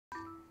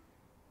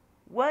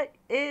What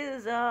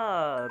is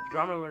up,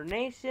 Drama Lord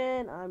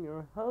Nation? I'm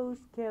your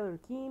host, Kayler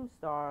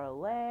Keemstar.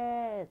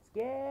 Let's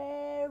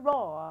get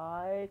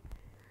right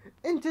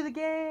into the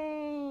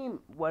game!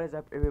 What is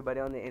up, everybody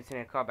on the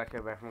internet? Call back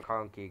everybody from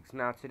Colin Geeks.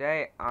 Now,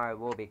 today I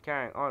will be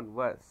carrying on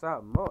with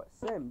some more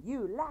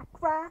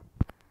simulacra.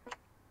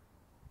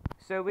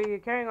 So, we're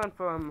carrying on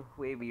from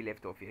where we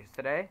left off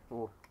yesterday,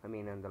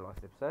 in the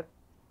last episode.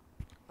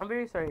 I'm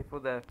very sorry for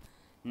the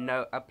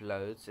no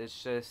uploads.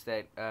 It's just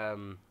that,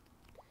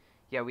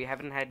 yeah, we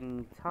haven't had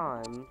any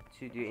time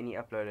to do any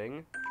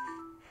uploading.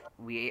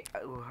 We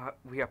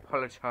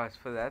apologize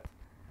for that.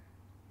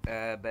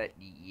 But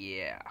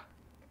yeah.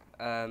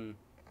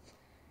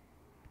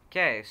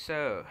 Okay,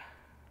 so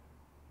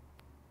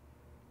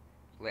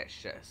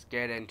let's just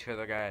get into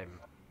the game.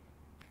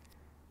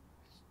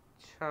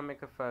 Try and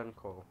make a phone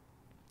call.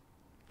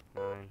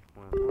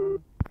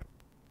 911.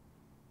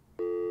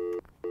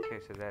 Okay,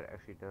 so that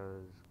actually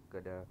does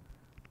go down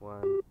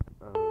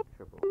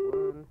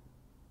 111.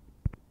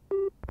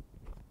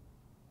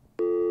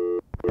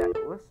 That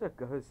also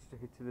goes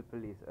straight to the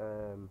police.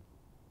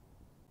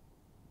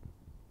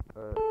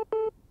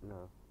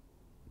 No.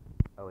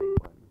 Oh wait,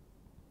 one.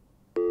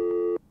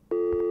 No,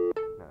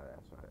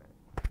 that's not it.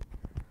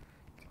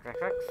 Crack.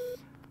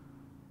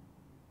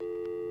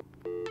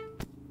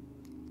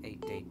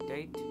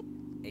 888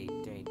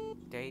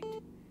 888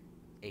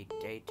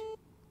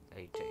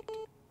 8888.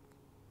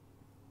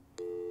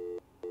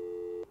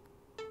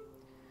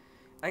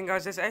 And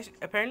guys,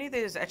 apparently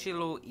there's actually a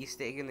little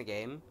Easter egg in the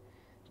game,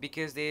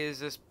 because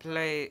there's this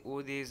like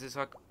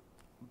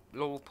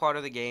little part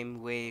of the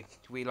game where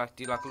we like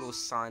do like a little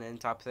sign in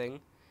type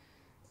thing,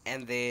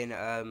 and then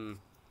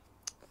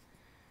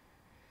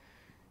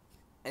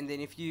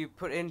if you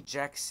put in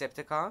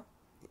Jacksepticeye,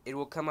 it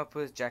will come up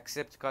with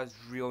Jacksepticeye's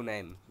real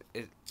name.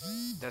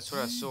 That's what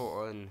I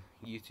saw on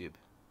YouTube.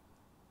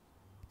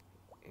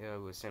 Yeah,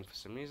 it was sent for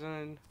some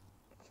reason.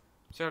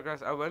 So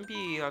guys, I won't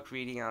be like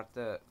reading out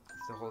the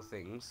whole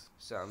things,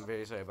 so I'm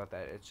very sorry about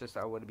that. It's just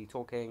I want to be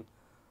talking.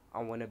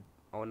 I want to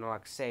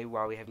like say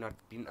why we have not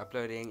been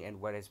uploading and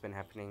what has been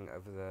happening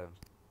over the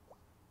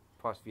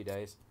past few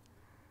days.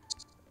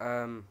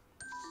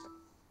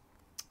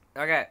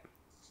 Okay.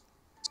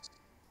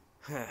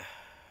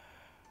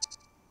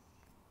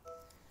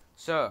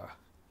 So,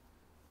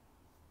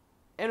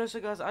 and also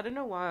guys, I don't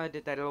know why I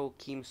did that little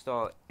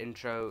Keemstar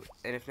intro,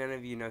 and if none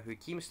of you know who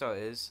Keemstar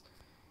is,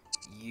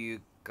 you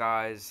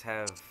guys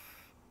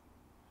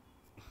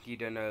you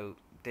don't know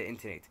the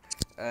internet.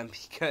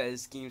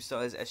 Because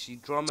Keemstar is actually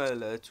Drama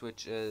Alert,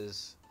 which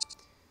is,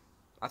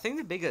 I think,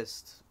 the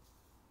biggest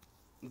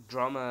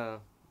drama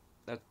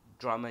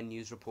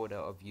news reporter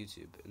of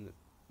YouTube.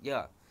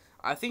 Yeah,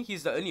 I think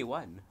he's the only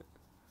one.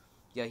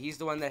 Yeah, he's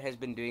the one that has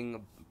been doing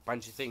a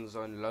bunch of things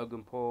on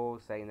Logan Paul,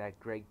 saying that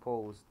Greg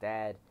Paul's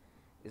dad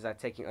is like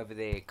taking over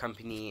their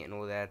company and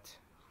all that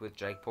with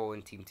Jake Paul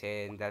and Team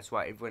 10. That's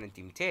why everyone in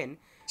Team 10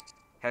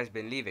 has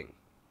been leaving.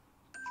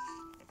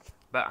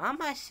 But I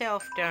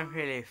myself don't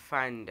really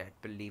find that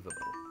believable.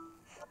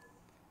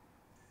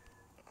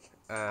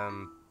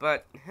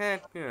 But who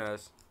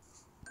knows?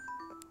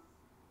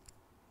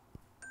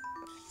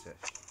 Oh shit!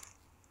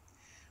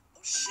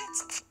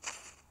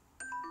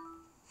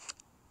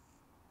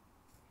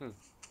 Oh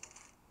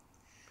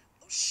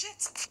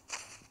shit!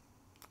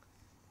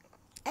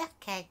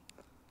 Okay.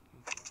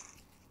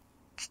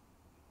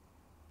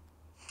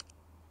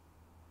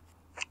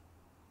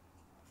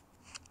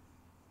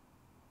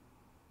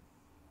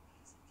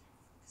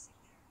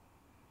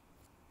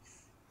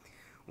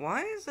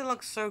 Why is it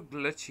like so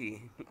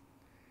glitchy?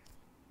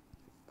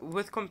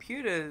 With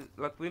computers,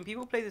 like when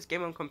people play this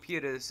game on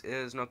computers, it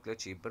is not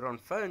glitchy, but on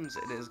phones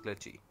it is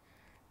glitchy.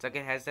 It's like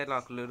it has that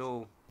like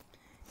little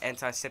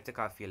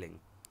Antisepticeye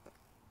feeling.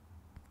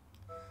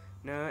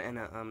 No, and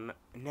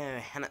no,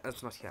 Hannah,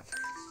 that's not here.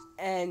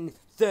 And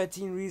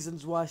 13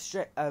 Reasons Why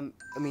 13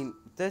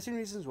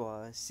 Reasons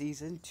Why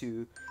Season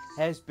 2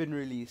 has been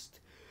released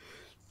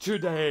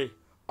today.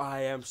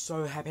 I am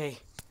so happy.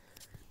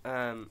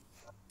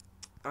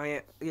 I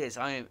am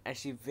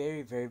actually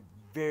very, very,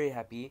 very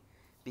happy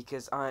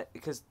because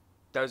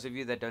those of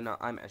you that don't know,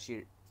 I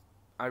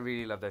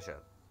really love that show.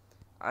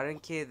 I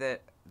don't care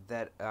that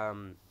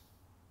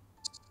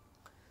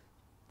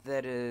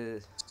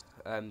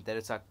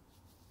it's like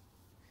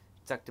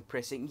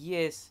depressing.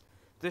 Yes,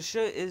 the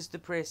show is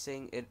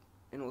depressing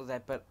and all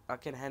that, but I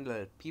can handle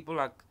it. People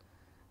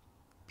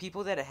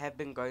that have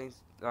been going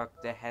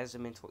that has a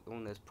mental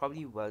illness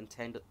probably won't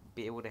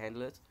be able to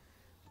handle it.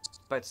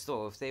 But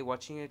still, if they're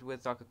watching it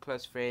with like a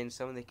close friend,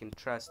 someone they can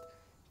trust,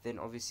 then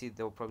obviously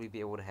they'll probably be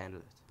able to handle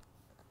it.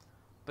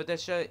 But that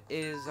show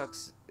is like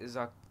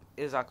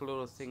a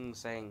little thing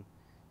saying,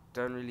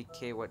 don't really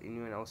care what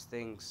anyone else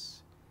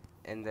thinks,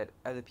 and that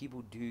other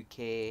people do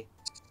care,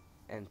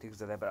 and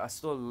things like that. But I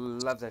still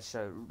love that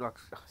show. Like,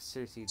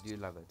 seriously, do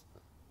love it.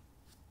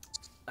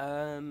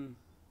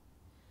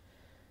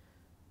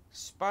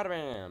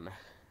 Spider-Man.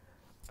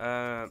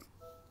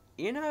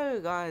 You know,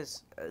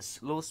 guys,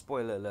 little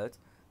spoiler alert.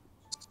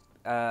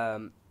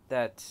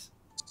 That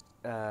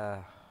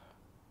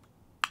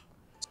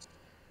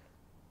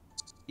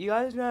you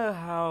guys know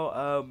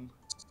how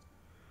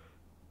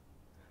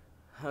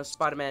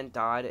Spider-Man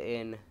died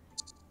in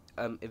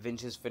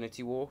Avengers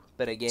Infinity War?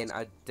 But again,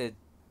 I did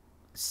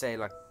say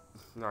like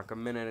a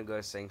minute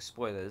ago, saying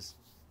spoilers,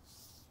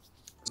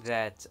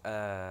 that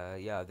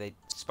yeah,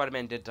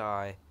 Spider-Man did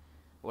die,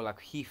 or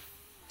like he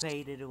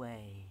faded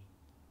away,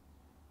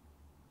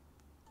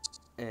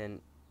 and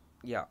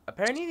yeah,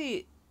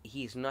 apparently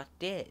he's not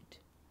dead.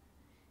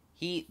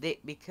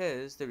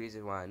 Because the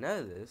reason why I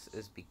know this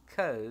is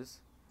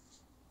because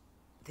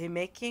they're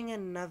making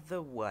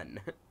another one.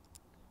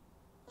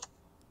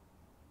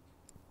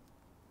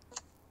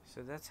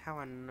 So that's how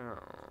I know.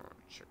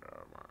 Check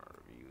out my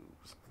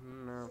reviews.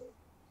 No.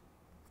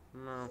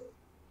 No.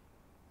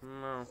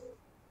 No.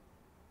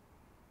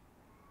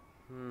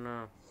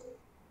 No.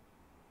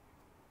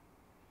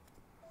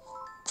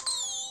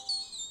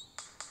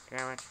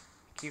 Damn it.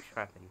 Keep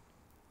swiping.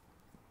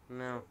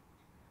 No.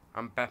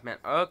 I'm Batman.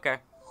 Okay.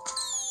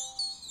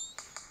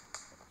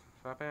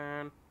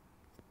 Swiping.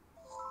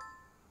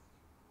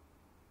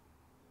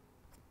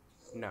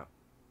 No.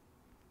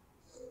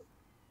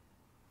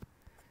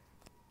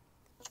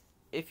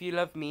 If you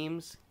love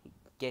memes,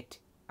 get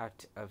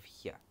out of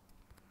here.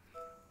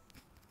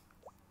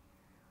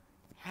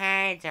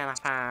 Hey,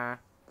 Jennifer.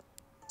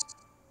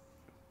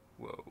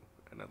 Whoa,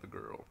 another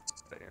girl.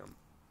 Damn.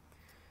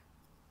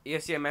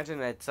 Yes, yeah, imagine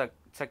that. It's like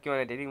you're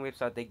on a dating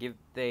website.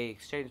 They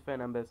exchange phone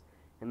numbers,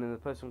 and then the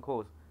person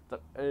calls. It's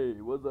like, hey,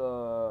 what's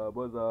up?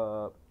 What's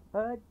up?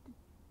 But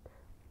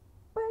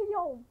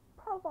your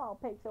profile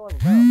picture was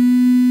girl.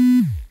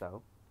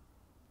 So.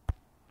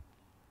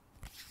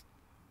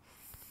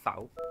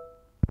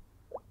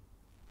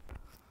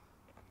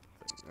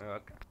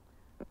 Okay.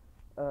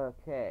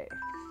 Okay.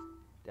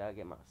 Did I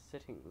get my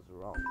settings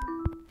wrong?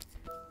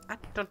 I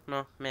don't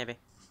know. Maybe.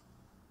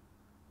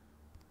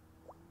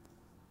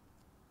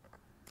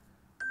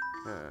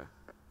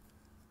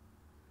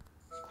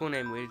 Cool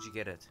name. Where did you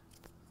get it?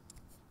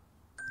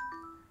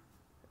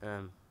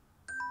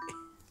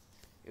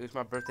 It was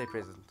my birthday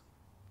present.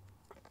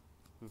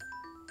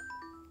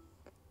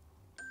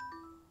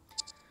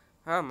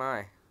 Oh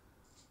my.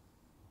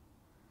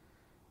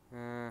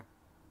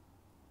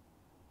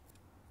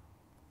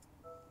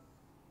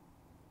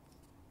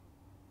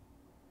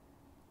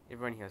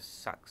 Everyone here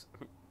sucks.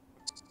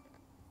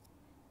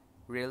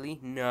 Really?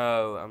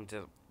 No, I'm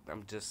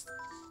just.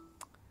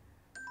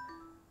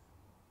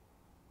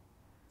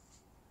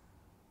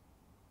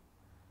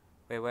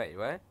 Wait,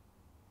 what?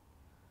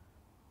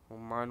 Well,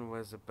 mine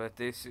was a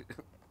birthday suit.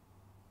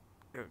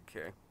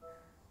 Okay.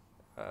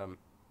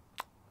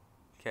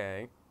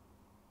 Okay.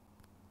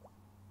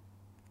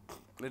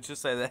 Let's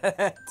just say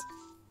that.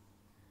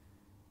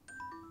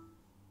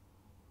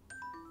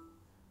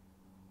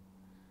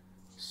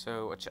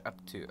 So, what you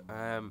up to?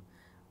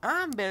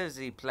 I'm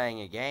busy playing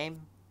a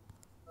game.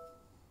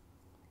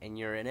 And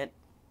you're in it.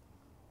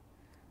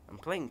 I'm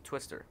playing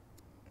Twister.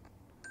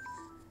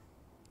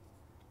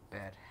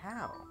 But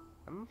how?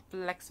 I'm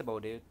flexible,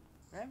 dude.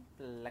 I'm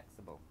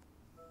flexible.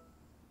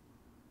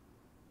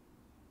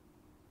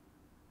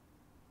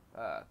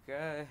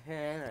 Okay.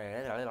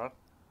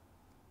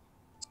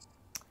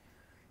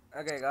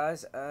 Okay,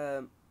 guys.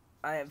 I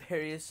am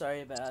very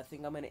sorry, but I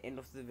think I'm gonna end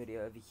off the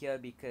video over here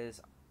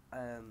because,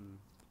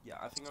 yeah,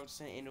 I think I'm just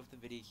gonna end off the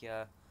video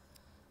here.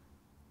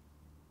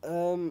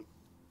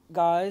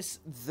 Guys,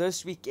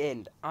 this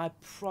weekend, I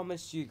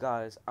promise you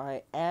guys,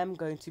 I am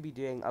going to be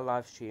doing a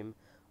live stream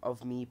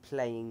of me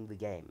playing the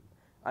game.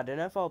 I don't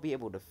know if I'll be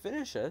able to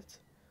finish it,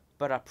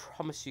 but I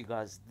promise you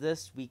guys,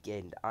 this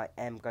weekend, I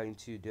am going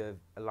to do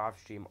a live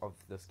stream of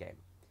this game.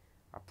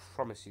 I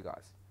promise you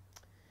guys.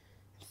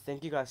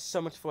 Thank you guys so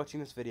much for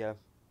watching this video,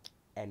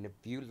 and if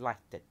you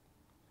liked it,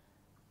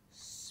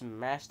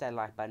 smash that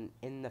like button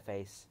in the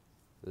face,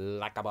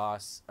 like a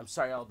boss. I'm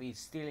sorry, I'll be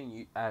stealing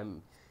you,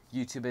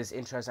 YouTubers'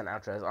 intros and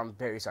outros. I'm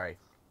very sorry.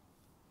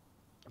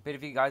 But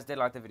if you guys did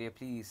like the video,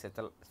 please hit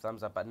the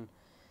thumbs up button.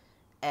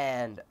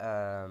 And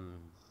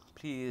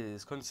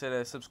please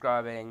consider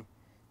subscribing.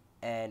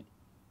 And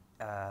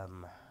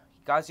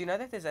guys, you know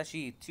that there's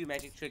actually 2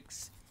 magic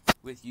tricks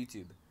with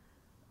YouTube.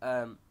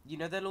 You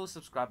know that little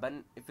subscribe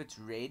button? If it's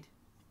red,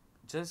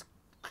 just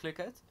click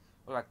it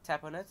or like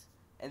tap on it,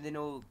 and then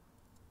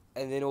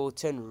it'll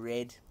turn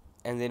red,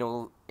 and then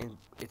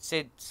it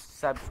said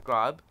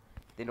subscribe.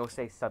 Then it'll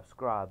say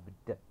subscribed,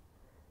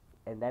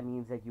 and that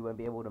means that you won't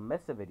be able to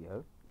miss a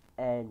video.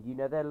 And you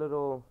know that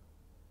little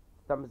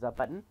thumbs up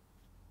button,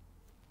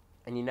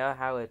 and you know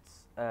how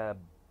it's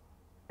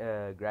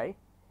gray.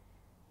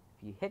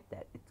 If you hit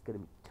that, it's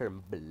gonna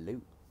turn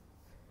blue.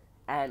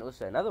 And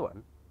also another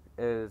one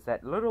is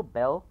that little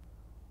bell.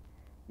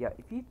 Yeah,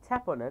 if you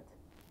tap on it,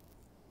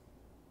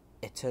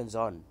 it turns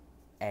on.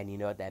 And you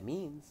know what that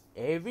means?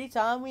 Every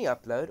time we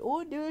upload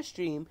or do a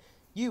stream,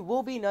 you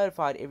will be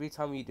notified every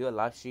time we do a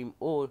live stream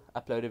or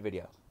upload a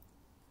video.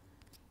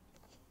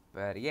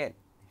 But again,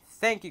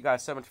 thank you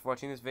guys so much for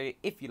watching this video.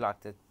 If you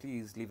liked it,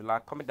 please leave a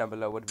like, comment down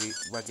below what game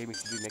we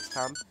should do next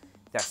time.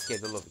 That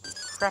scared the living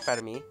crap out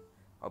of me.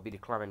 I'll be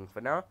declining for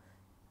now.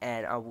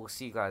 And I will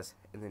see you guys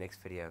in the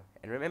next video.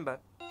 And remember,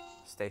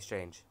 stay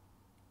strange.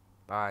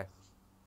 Bye.